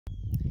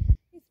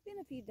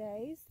a few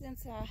days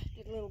since I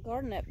did a little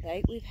garden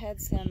update. We've had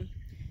some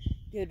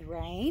good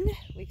rain.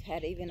 We've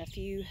had even a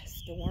few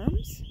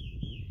storms.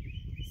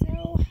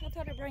 So I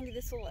thought I'd bring you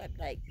this little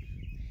update.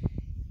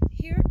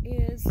 Here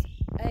is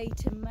a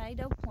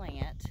tomato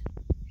plant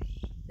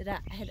that I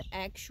had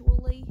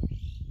actually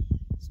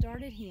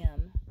started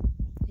him.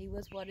 He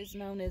was what is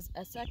known as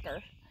a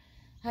sucker.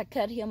 I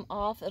cut him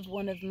off of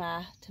one of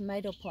my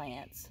tomato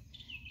plants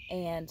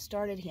and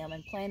started him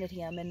and planted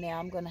him, and now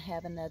I'm going to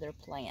have another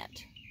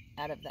plant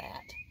out of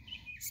that.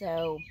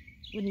 So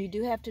when you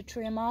do have to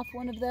trim off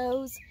one of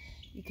those,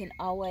 you can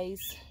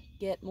always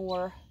get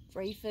more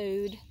free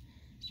food,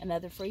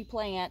 another free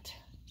plant,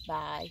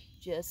 by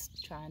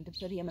just trying to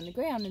put him in the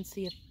ground and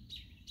see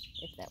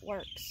if that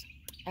works.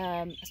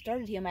 I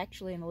started him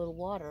actually in a little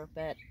water,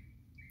 but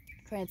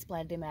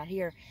transplanted him out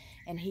here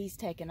and he's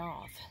taken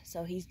off,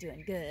 so he's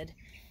doing good.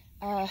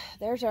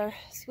 There's our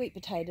sweet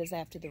potatoes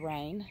after the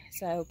rain,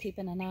 so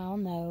keeping an eye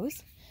on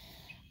those.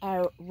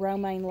 Our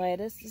romaine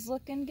lettuce is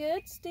looking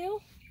good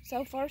still.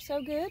 So far,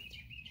 so good.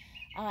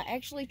 I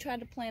actually tried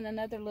to plant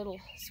another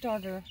little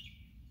starter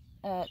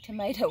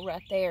tomato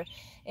right there,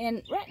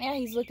 and right now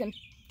he's looking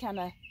kind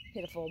of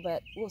pitiful,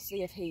 but we'll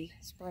see if he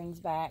springs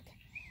back.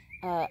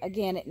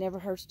 Again, it never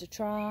hurts to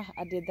try.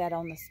 I did that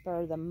on the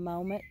spur of the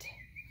moment.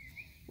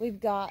 We've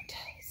got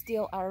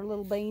still our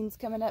little beans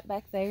coming up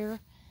back there.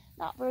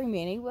 Not very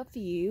many, but a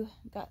few.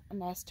 Got a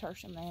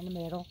nasturtium there in the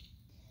middle.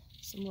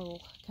 Some little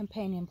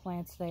companion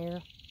plants there.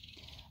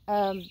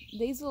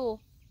 These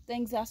little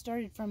things I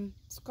started from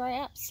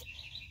scraps,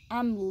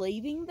 I'm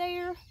leaving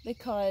there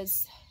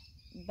because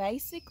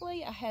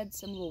basically I had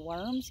some little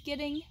worms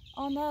getting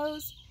on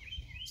those.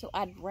 So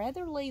I'd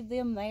rather leave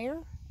them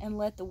there and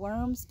let the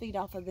worms feed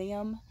off of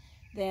them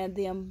than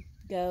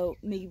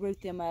me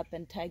root them up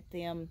and take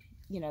them,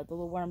 you know, the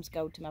little worms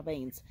go to my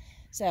beans.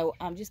 So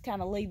I'm just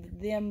kind of leaving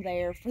them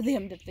there for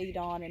them to feed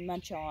on and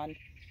munch on.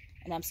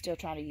 And I'm still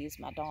trying to use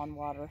my Dawn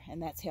water,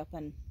 and that's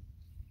helping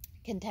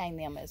contain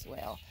them as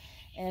well.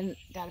 And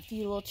got a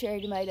few little cherry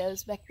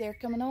tomatoes back there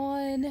coming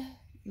on.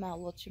 My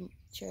little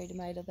cherry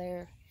tomato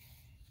there,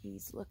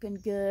 he's looking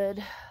good.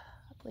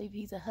 I believe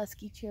he's a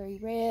Husky Cherry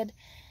Red.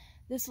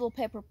 This little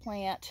pepper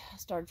plant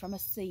started from a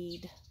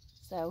seed,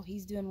 so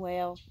he's doing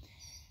well.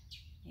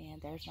 And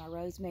there's my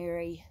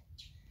rosemary.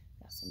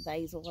 Got some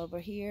basil over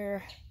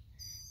here.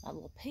 My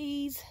little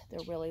peas, they're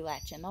really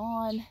latching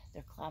on.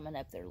 They're climbing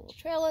up their little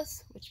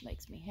trellis, which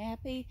makes me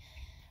happy.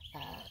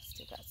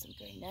 Still got some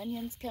green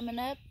onions coming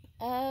up.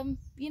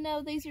 You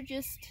know, these are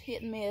just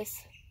hit and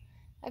miss.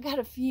 I got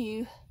a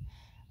few.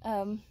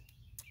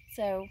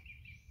 So,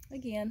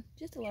 again,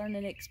 just a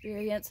learning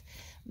experience.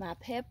 My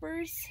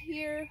peppers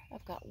here,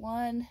 I've got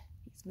one.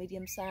 He's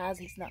medium size.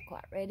 He's not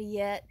quite ready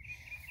yet.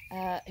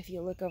 If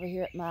you look over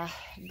here at my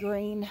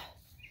green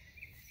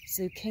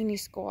zucchini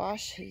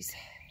squash, he's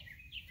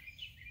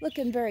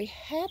looking very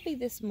happy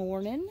this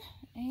morning.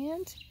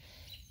 And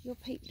you'll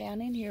peek down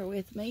in here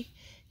with me.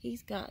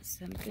 He's got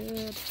some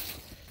good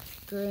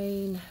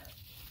green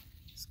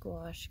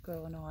squash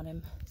growing on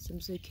him. Some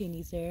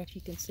zucchinis there, if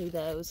you can see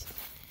those.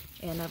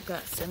 And I've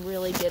got some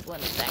really good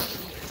ones back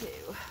in here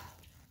too.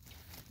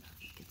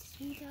 You can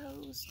see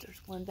those.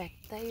 There's one back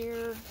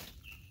there.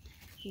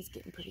 He's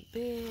getting pretty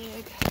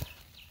big.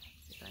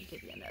 See if I can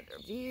give you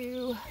another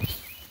view.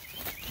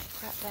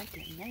 Right back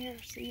in there.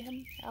 See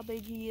him? How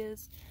big he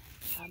is.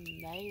 I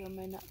may or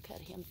may not cut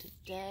him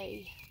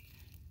today.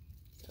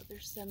 So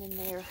there's some in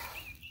there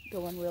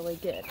going really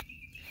good.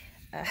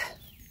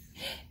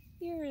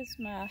 Here is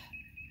my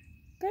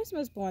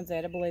Christmas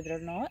poinsettia, believe it or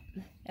not.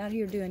 Out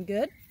here doing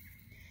good.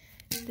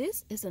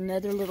 This is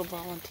another little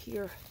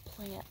volunteer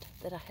plant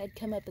that I had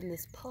come up in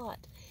this pot.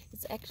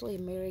 It's actually a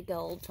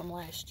marigold from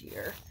last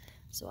year.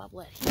 So I've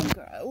let him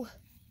grow.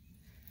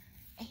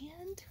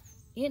 And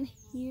in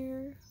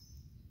here,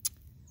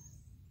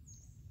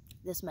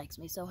 this makes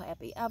me so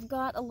happy. I've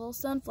got a little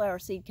sunflower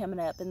seed coming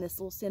up in this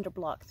little cinder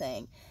block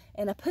thing.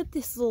 And I put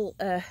this little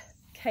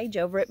cage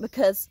over it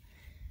because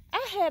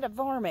I had a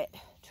varmint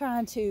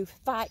trying to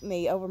fight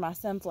me over my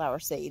sunflower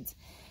seeds.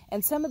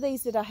 And some of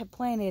these that I have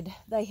planted,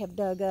 they have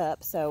dug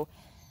up. So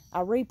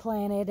I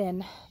replanted,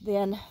 and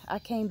then I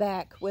came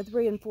back with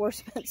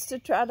reinforcements to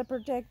try to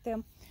protect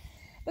them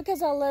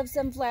because I love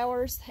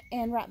sunflowers.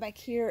 And right back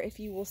here, if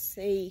you will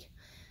see,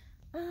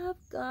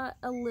 I've got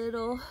a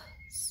little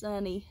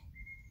sunny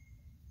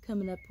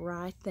coming up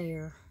right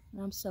there.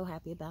 And I'm so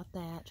happy about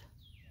that.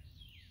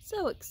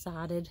 So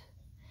excited.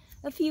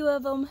 A few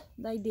of them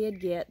they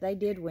did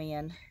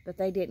win, but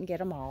they didn't get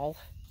them all.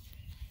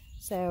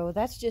 So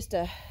that's just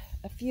a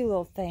few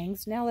little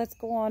things. Now let's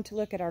go on to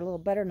look at our little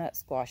butternut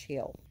squash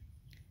hill.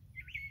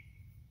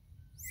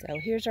 So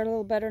here's our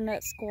little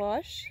butternut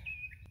squash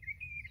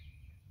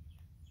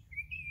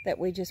that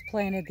we just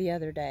planted the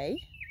other day.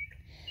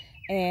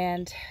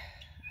 And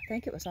I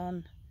think it was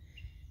on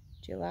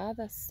July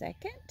the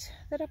 2nd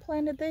that I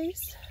planted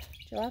these.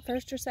 July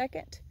 1st or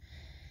 2nd.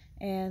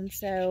 And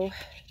so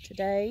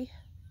today,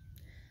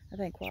 I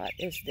think what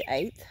is the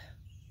 8th.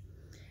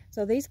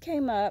 So these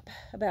came up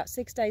about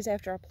 6 days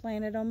after I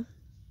planted them.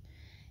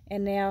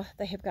 and now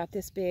they have got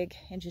this big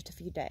in just a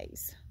few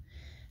days.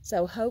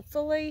 So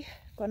hopefully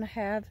I'm going to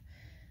have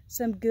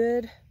some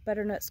good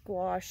butternut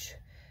squash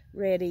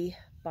ready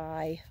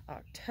by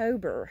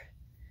October.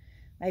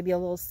 Maybe a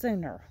little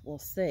sooner, we'll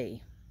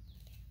see.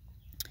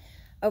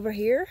 Over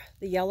here,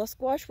 the yellow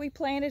squash we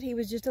planted, he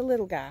was just a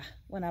little guy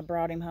when I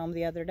brought him home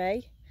the other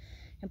day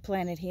and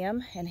planted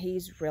him, and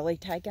he's really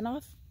taken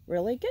off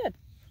really good.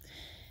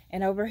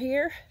 And over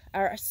here,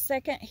 our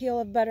second hill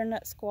of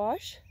butternut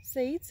squash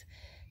seeds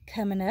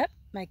coming up,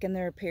 making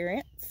their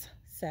appearance.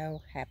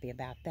 So happy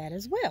about that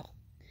as well.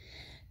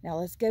 Now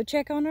let's go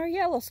check on our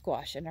yellow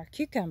squash and our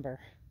cucumber.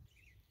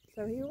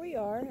 So here we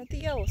are at the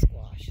yellow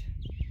squash.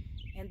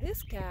 And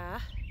this guy,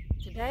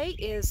 today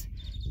is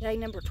day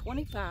number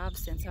 25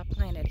 since I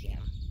planted him.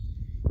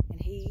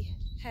 And he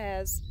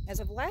has, as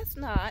of last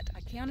night,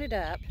 I counted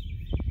up,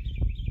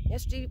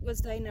 yesterday was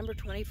day number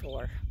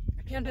 24.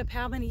 I counted up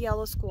how many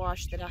yellow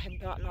squash that I have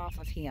gotten off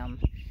of him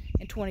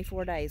in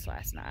 24 days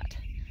last night.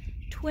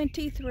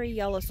 23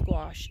 yellow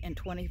squash in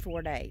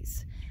 24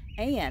 days.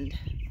 And,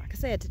 like I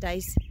said,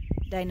 today's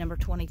day number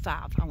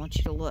 25. I want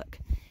you to look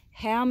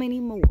how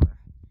many more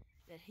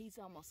that he's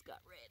almost got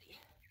ready.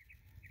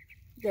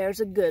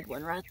 There's a good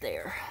one right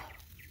there.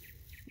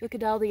 Look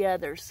at all the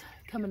others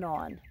coming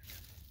on.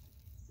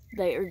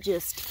 They are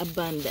just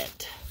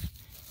abundant.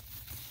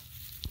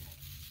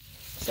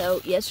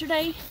 So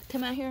yesterday,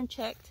 come out here and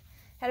checked.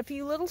 Had a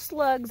few little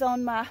slugs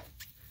on my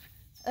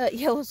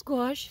yellow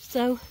squash.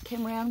 So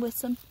came around with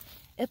some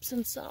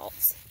Epsom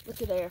salts.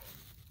 Look at there.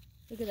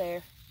 Look at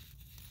there.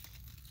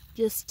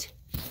 Just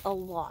a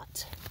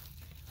lot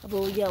of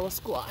little yellow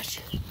squash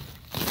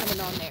coming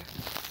on there.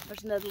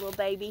 There's another little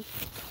baby.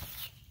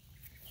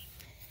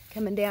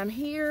 Coming down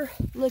here,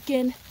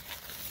 looking.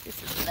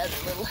 This is another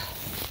little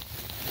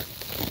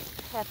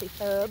happy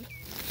hub.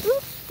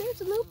 Oop,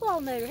 there's a little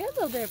pollinator.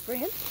 Hello there,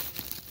 friend.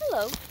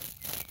 Hello.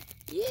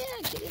 Yeah,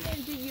 get in there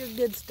and do your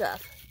good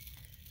stuff.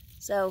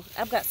 So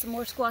I've got some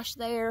more squash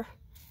there.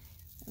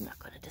 I'm not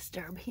going to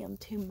disturb him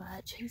too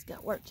much. He's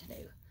got work to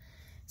do.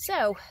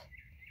 So,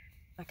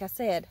 like I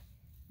said,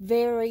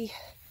 very,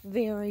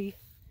 very,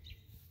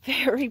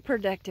 very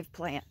productive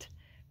plant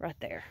right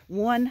there.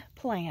 One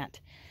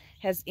plant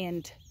has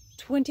in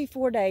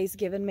 24 days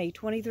given me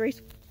 23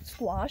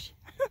 squash.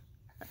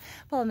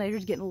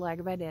 Pollinator's getting a little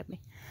aggravated at me.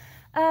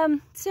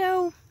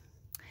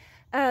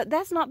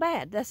 That's not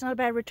bad. That's not a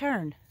bad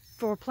return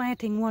for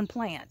planting one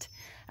plant.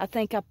 I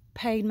think I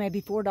paid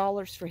maybe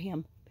 $4 for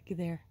him. Look at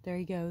there. There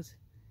he goes.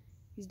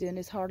 He's doing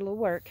his hard little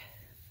work.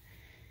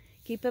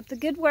 Keep up the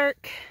good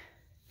work.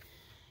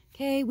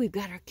 Okay, we've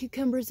got our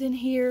cucumbers in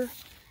here.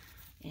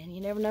 And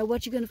you never know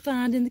what you're going to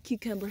find in the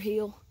cucumber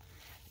hill.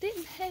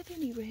 Didn't have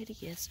any ready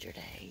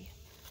yesterday.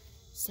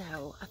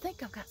 So, I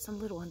think I've got some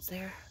little ones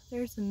there.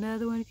 There's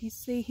another one if you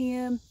see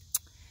him.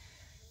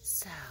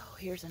 So,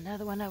 here's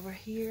another one over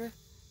here.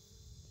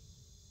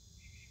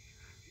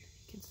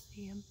 You can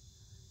see him.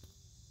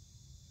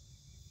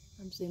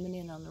 I'm zooming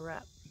in on the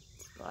right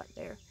spot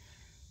there.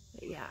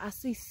 But yeah, I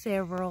see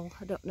several.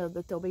 I don't know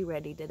that they'll be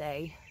ready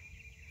today.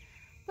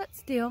 But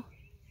still,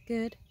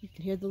 good. You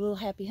can hear the little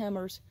happy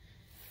hummers,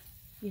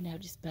 you know,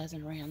 just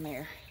buzzing around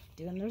there,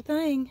 doing their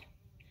thing.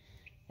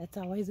 That's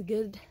always a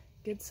good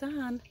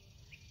sign.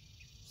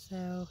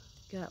 So,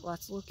 got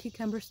lots of little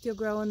cucumbers still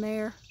growing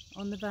there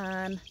on the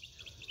vine.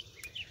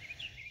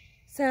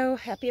 So,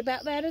 happy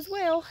about that as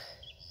well.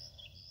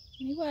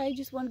 Anyway,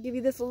 just want to give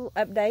you this little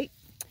update.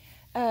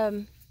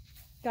 I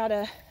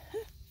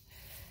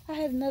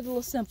had another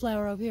little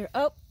sunflower over here.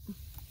 Oh,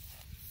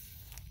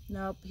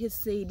 nope, his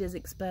seed is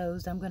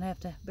exposed. I'm going to have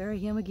to bury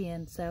him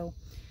again. So,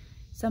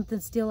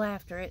 something's still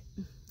after it.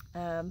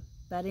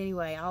 But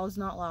anyway, all is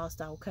not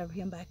lost. I will cover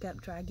him back up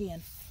and try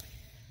again.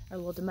 Our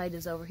little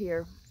tomatoes over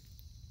here.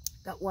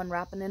 Got one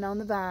ripening on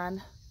the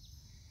vine.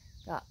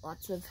 Got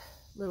lots of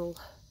little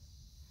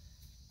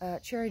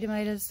cherry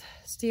tomatoes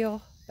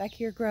still back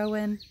here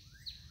growing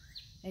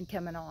and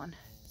coming on.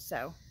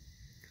 So,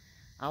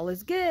 all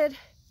is good.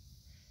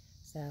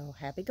 So,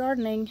 happy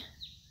gardening.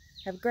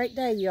 Have a great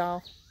day,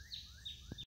 y'all.